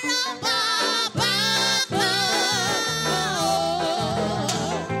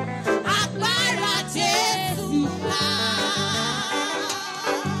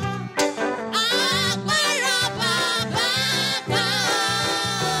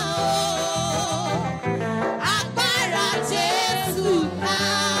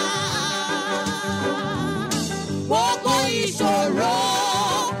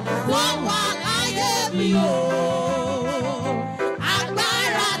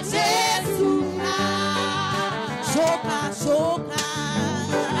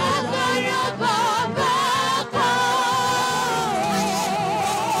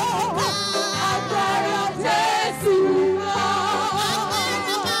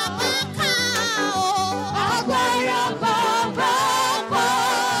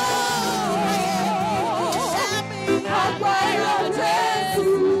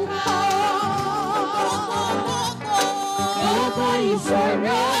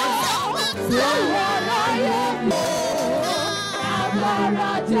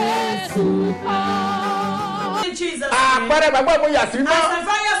 Àpẹẹrẹ gbàgbọ́ mo yà sí mọ́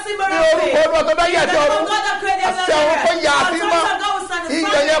ní orúkọ Olúwa tó bá yà sí ọ̀run àti àwọn kò yà sí mọ́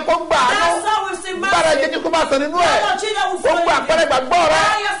ìyẹn yẹn kó gbà á nù gbàrà jẹjẹ kó máa sọ nínú ẹ̀ ó gbà àpẹẹrẹ gbàgbọ́ rẹ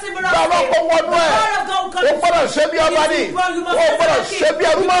gbà ọlọ́kọ̀ wọnú ẹ̀ ó gbọ́dọ̀ ṣe bí ọba ní ó gbọ́dọ̀ ṣe bí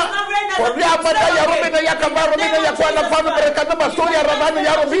ẹrú mọ́ kọ̀rí amada yàrá mi náà yàkà bá rọmi náà yàkó ẹnà fáwọn bẹ̀rẹ̀ kàdé bá sórí araba ní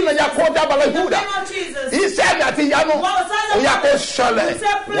yàrá mi náà yàkó dábàlẹ̀ Júdà iṣẹ́ mi àti ìyanu ó yà kó ṣọlẹ̀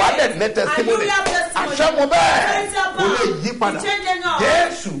wà á dẹ̀ ní testimony àṣẹmu bẹ́ẹ̀ kò lè yí padà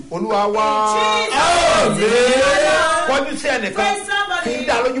Jésù Olúwa wa kọjú sí ẹnìkan kí n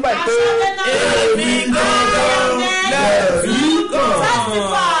dá lójú báyìí pé èmi gbọ́dọ̀ lẹ́ẹ̀rí kan.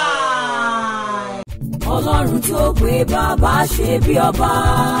 Ọlọ́run tó gbé bàbá ṣe bí ọba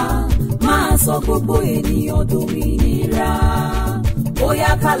máa sọ gbogbo ènìyàn dòmìnira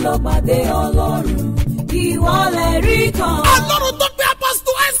bóyá ká lọ pàdé Ọlọ́run ìwọ lè rí kan. Ọlọ́run tó gbé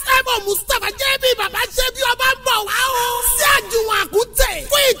apọ́sítù S.M.O. Mustapha JB bàbá ṣe bí ọba ń bọ̀ wá o. sí àjùwọ̀n àkútẹ̀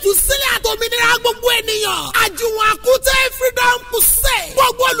fún ìtúsílẹ̀ àtòmìnira gbogbo ènìyàn. àjùwọ̀n àkútẹ̀ freedom crusade.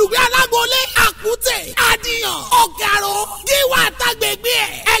 gbogbo olùgbé alágbólé àkútẹ̀ àdìyàn ọ̀gàrò gíwà àtàgbègbè ẹ̀.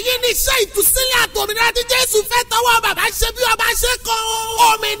 ẹ̀yin ní iṣẹ́ ìtúsílẹ̀ àtòmìnira tí Jésù fẹ́ tọwọ́ bàbá ṣe bí ọba ṣe kàn.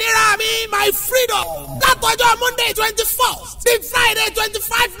 òmìnira mi my freedom. látọjọ́ Monday 24 sí Friday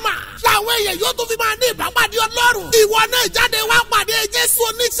 25 March. làwọn èèyàn yóò tún fi máa ní ìbápadì Ọlọ́run. ìwọ náà jáde wá pàdé Jésù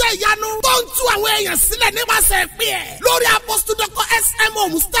oníṣẹ́ ìyanu tó ń tú àwọn èèyàn sílẹ̀ nípasẹ̀ pé ẹ̀. lórí apọ́sítù Dr. S.M.O.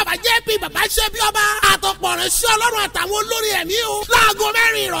 Mustapha JB bàbá ṣe bí ọba. àtọ̀pọ̀ rẹ̀ ṣé Ọlọ́run àtàwọn olórí ẹ̀mí o. láago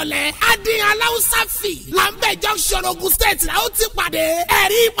 4 ìrọ̀lẹ́ adìyàn aláwùsá fì lambẹ́ junction Ogun State la ó ti pàdé.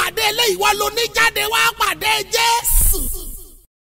 ẹ̀rí ìpàdé eléyìí wọ́n ló ní jáde wá pàdé Jésù.